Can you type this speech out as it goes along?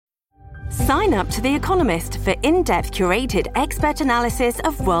Sign up to The Economist for in-depth curated expert analysis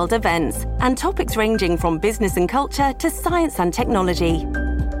of world events and topics ranging from business and culture to science and technology.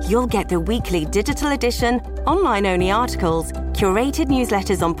 You'll get the weekly digital edition, online-only articles, curated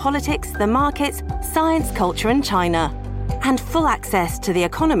newsletters on politics, the markets, science, culture and China, and full access to The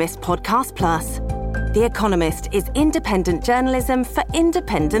Economist Podcast Plus. The Economist is independent journalism for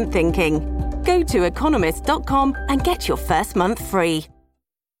independent thinking. Go to economist.com and get your first month free.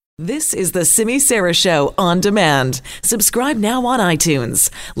 This is the Simi Sara Show on demand. Subscribe now on iTunes.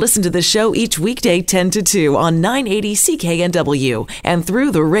 Listen to the show each weekday 10 to 2 on 980 CKNW and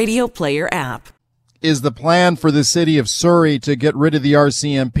through the Radio Player app. Is the plan for the city of Surrey to get rid of the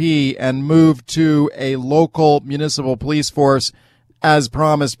RCMP and move to a local municipal police force as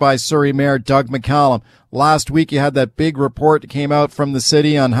promised by Surrey Mayor Doug McCallum? Last week you had that big report that came out from the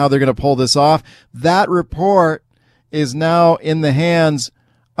city on how they're going to pull this off. That report is now in the hands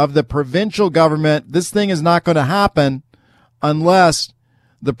of the provincial government. This thing is not going to happen unless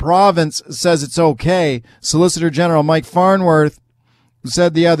the province says it's okay. Solicitor General Mike Farnworth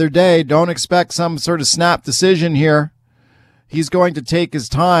said the other day, don't expect some sort of snap decision here. He's going to take his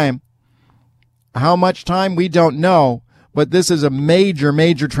time. How much time, we don't know, but this is a major,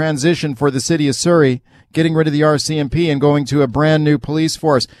 major transition for the city of Surrey, getting rid of the RCMP and going to a brand new police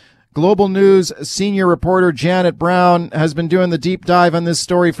force. Global News senior reporter Janet Brown has been doing the deep dive on this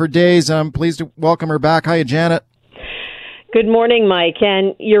story for days. I'm pleased to welcome her back. Hiya, Janet. Good morning, Mike.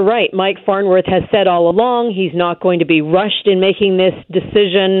 And you're right. Mike Farnworth has said all along he's not going to be rushed in making this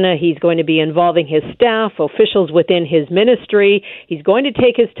decision. He's going to be involving his staff, officials within his ministry. He's going to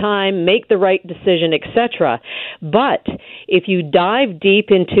take his time, make the right decision, etc. But if you dive deep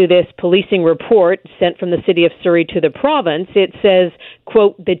into this policing report sent from the city of Surrey to the province, it says,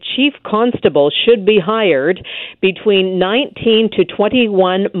 quote, the chief constable should be hired between 19 to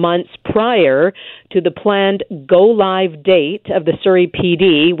 21 months prior to the planned go-live date of the Surrey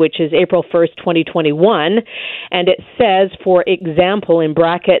PD, which is April 1st, 2021. And it says, for example, in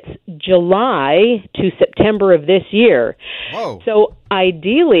brackets, July to September of this year. Whoa. So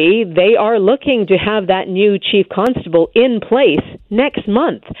ideally, they are looking to have that new chief constable in place next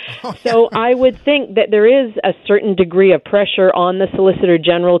month. So I would think that there is a certain degree of pressure on the Solicitor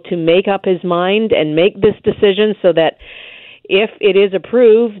General to make up his mind and make this decision so that if it is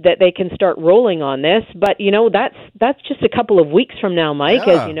approved, that they can start rolling on this. But, you know, that's just a couple of weeks from now, Mike,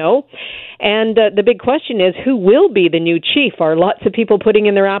 as you know. And the big question is, who will be the new chief? Are lots of people putting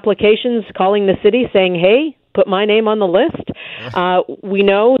in their applications, calling the city, saying, hey, put my name on the list? We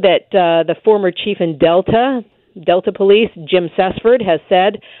know that the former chief in Delta Police, Jim Sesford, has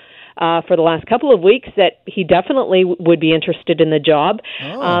said for the last couple of weeks that he definitely would be interested in the job.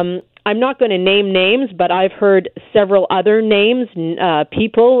 I'm not going to name names, but I've heard several other names,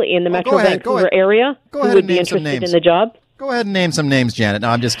 people in the Metro Vancouver area who would be interested in the job. Go ahead and name some names, Janet. No,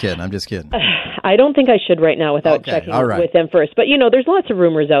 I'm just kidding. I don't think I should right now without checking with them first. But, you know, there's lots of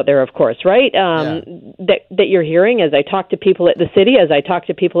rumors out there, of course, right, that you're hearing as I talk to people at the city, as I talk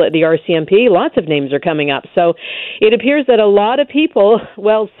to people at the RCMP. Lots of names are coming up. So it appears that a lot of people,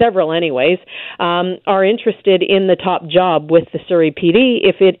 well, several anyways, are interested in the top job with the Surrey PD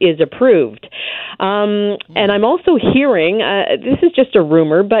if it is approved. And I'm also hearing, this is just a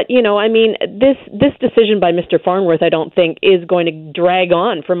rumor, but, you know, I mean, this decision by Mr. Farnworth, I don't think, is going to drag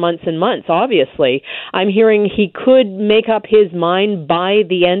on for months and months, obviously. I'm hearing he could make up his mind by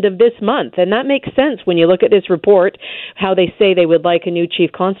the end of this month, and that makes sense when you look at this report, how they say they would like a new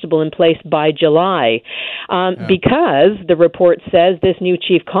chief constable in place by July. Because the report says this new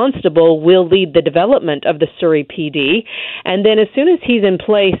chief constable will lead the development of the Surrey PD, and then as soon as he's in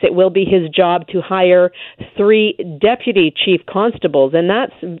place, it will be his job to hire 3 deputy chief constables, and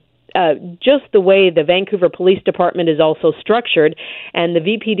that's just the way the Vancouver Police Department is also structured, and the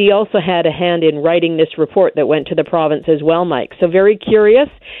VPD also had a hand in writing this report that went to the province as well, Mike. So very curious.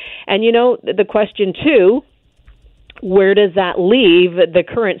 And, you know, the question, too, where does that leave the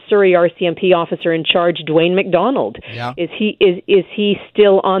current Surrey RCMP officer in charge, Dwayne McDonald? Yeah. Is he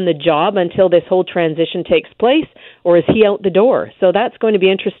still on the job until this whole transition takes place, or is he out the door? So that's going to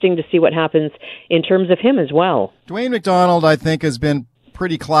be interesting to see what happens in terms of him as well. Dwayne McDonald, I think, has been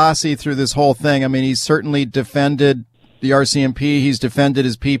pretty classy through this whole thing. I mean, he's certainly defended the RCMP. He's defended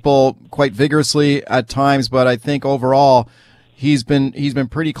his people quite vigorously at times, but I think overall he's been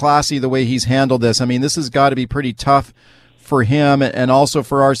pretty classy the way he's handled this. I mean, this has got to be pretty tough for him and also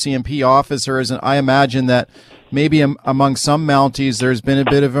for RCMP officers. And I imagine that maybe among some Mounties, there's been a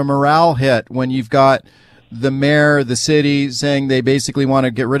bit of a morale hit when you've got the mayor, the city saying they basically want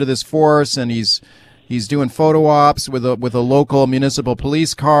to get rid of this force, and he's He's doing photo ops with a local municipal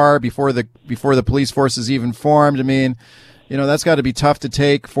police car before the police force is even formed. I mean, that's got to be tough to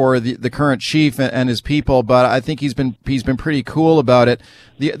take for the current chief and his people, but I think he's been pretty cool about it.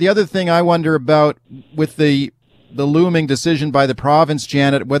 The other thing I wonder about with the looming decision by the province,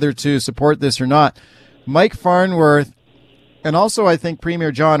 Janet, whether to support this or not, Mike Farnworth, and also I think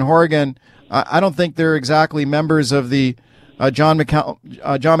Premier John Horgan, I don't think they're exactly members of the John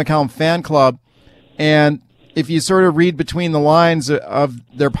McCallum fan club. And if you sort of read between the lines of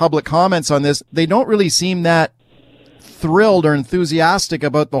their public comments on this, they don't really seem that thrilled or enthusiastic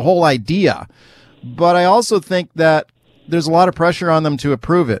about the whole idea. But I also think that there's a lot of pressure on them to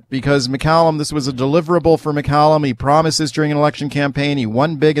approve it because McCallum, this was a deliverable for McCallum. He promised this during an election campaign. He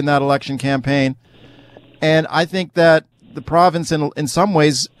won big in that election campaign. And I think that the province in some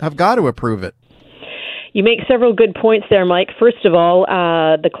ways have got to approve it. You make several good points there, Mike. First of all,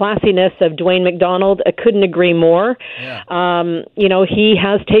 the classiness of Dwayne McDonald, I couldn't agree more. Yeah. He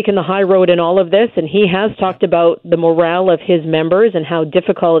has taken the high road in all of this, and he has talked about the morale of his members and how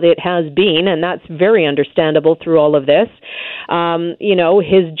difficult it has been, and that's very understandable through all of this.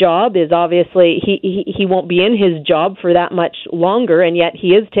 His job is obviously, he won't be in his job for that much longer, and yet he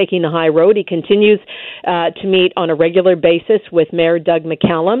is taking the high road. He continues to meet on a regular basis with Mayor Doug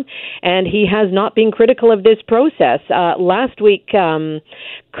McCallum, and he has not been critical of this process. Last week,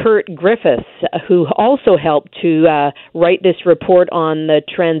 Kurt Griffiths, who also helped to write this report on the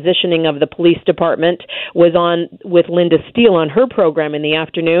transitioning of the police department, was on with Linda Steele on her program in the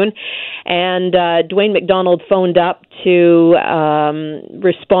afternoon, and Dwayne McDonald phoned up to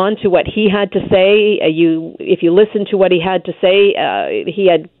respond to what he had to say. If you listen to what he had to say, he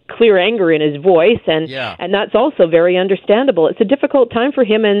had clear anger in his voice, and that's also very understandable. It's a difficult time for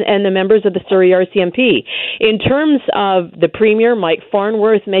him and the members of the Surrey RCMP. In terms of the Premier, Mike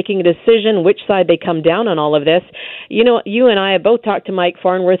Farnworth, making a decision which side they come down on all of this, you and I have both talked to Mike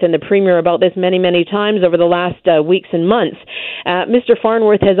Farnworth and the Premier about this many, many times over the last weeks and months. Mr.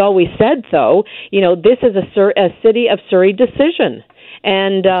 Farnworth has always said, though, this is a City of Surrey decision.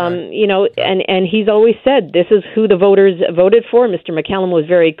 And, and he's always said this is who the voters voted for. Mr. McCallum was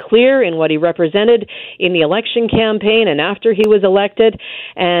very clear in what he represented in the election campaign and after he was elected.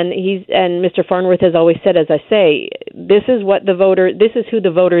 And Mr. Farnworth has always said, as I say, this is who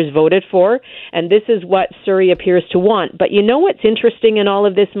the voters voted for, and this is what Surrey appears to want. But what's interesting in all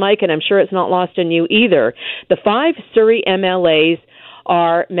of this, Mike, and I'm sure it's not lost on you either, the 5 Surrey MLAs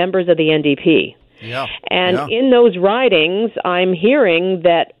are members of the NDP. Yeah. And in those ridings, I'm hearing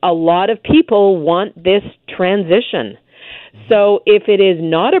that a lot of people want this transition. So if it is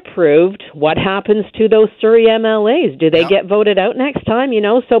not approved, what happens to those Surrey MLAs? Do they get voted out next time?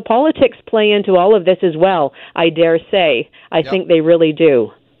 So politics play into all of this as well, I dare say. I think they really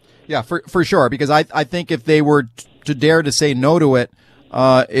do. Yeah, for sure, because I think if they were to dare to say no to it,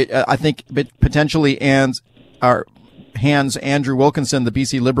 I think potentially hands Andrew Wilkinson, the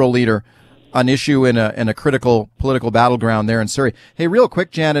BC Liberal leader, an issue in a critical political battleground there in Surrey. Hey, real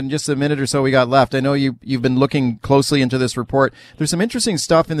quick, Janet, in just a minute or so we got left. I know you've been looking closely into this report. There's some interesting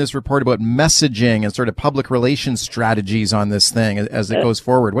stuff in this report about messaging and sort of public relations strategies on this thing as it goes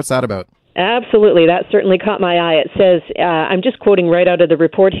forward. What's that about? Absolutely. That certainly caught my eye. It says, I'm just quoting right out of the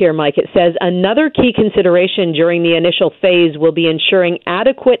report here, Mike. It says, another key consideration during the initial phase will be ensuring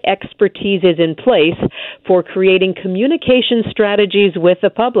adequate expertise is in place for creating communication strategies with the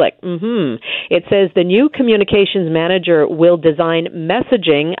public. It says the new communications manager will design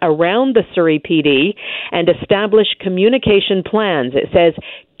messaging around the Surrey PD and establish communication plans. It says,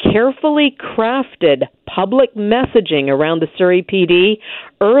 carefully crafted public messaging around the Surrey PD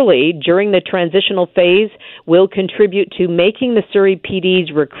early during the transitional phase will contribute to making the Surrey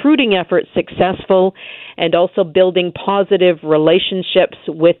PD's recruiting efforts successful and also building positive relationships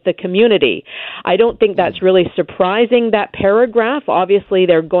with the community. I don't think that's really surprising, that paragraph. Obviously,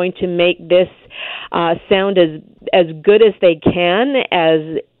 they're going to make this sound as good as they can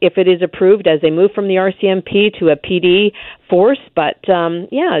as if it is approved as they move from the RCMP to a PD force. But,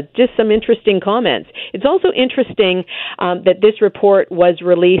 just some interesting comments. It's also interesting that this report was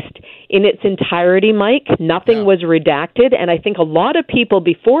released in its entirety, Mike. Nothing was redacted, and I think a lot of people,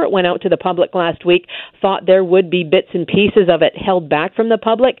 before it went out to the public last week, thought there would be bits and pieces of it held back from the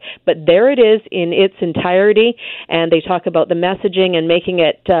public, but there it is in its entirety, and they talk about the messaging and making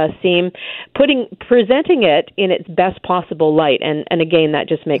it presenting it in its best possible light, and again, that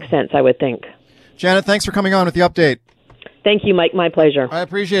just makes sense, I would think. Janet, thanks for coming on with the update. Thank you, Mike. My pleasure. I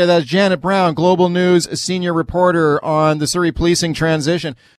appreciate it. That's Janet Brown, Global News senior reporter on the Surrey policing transition.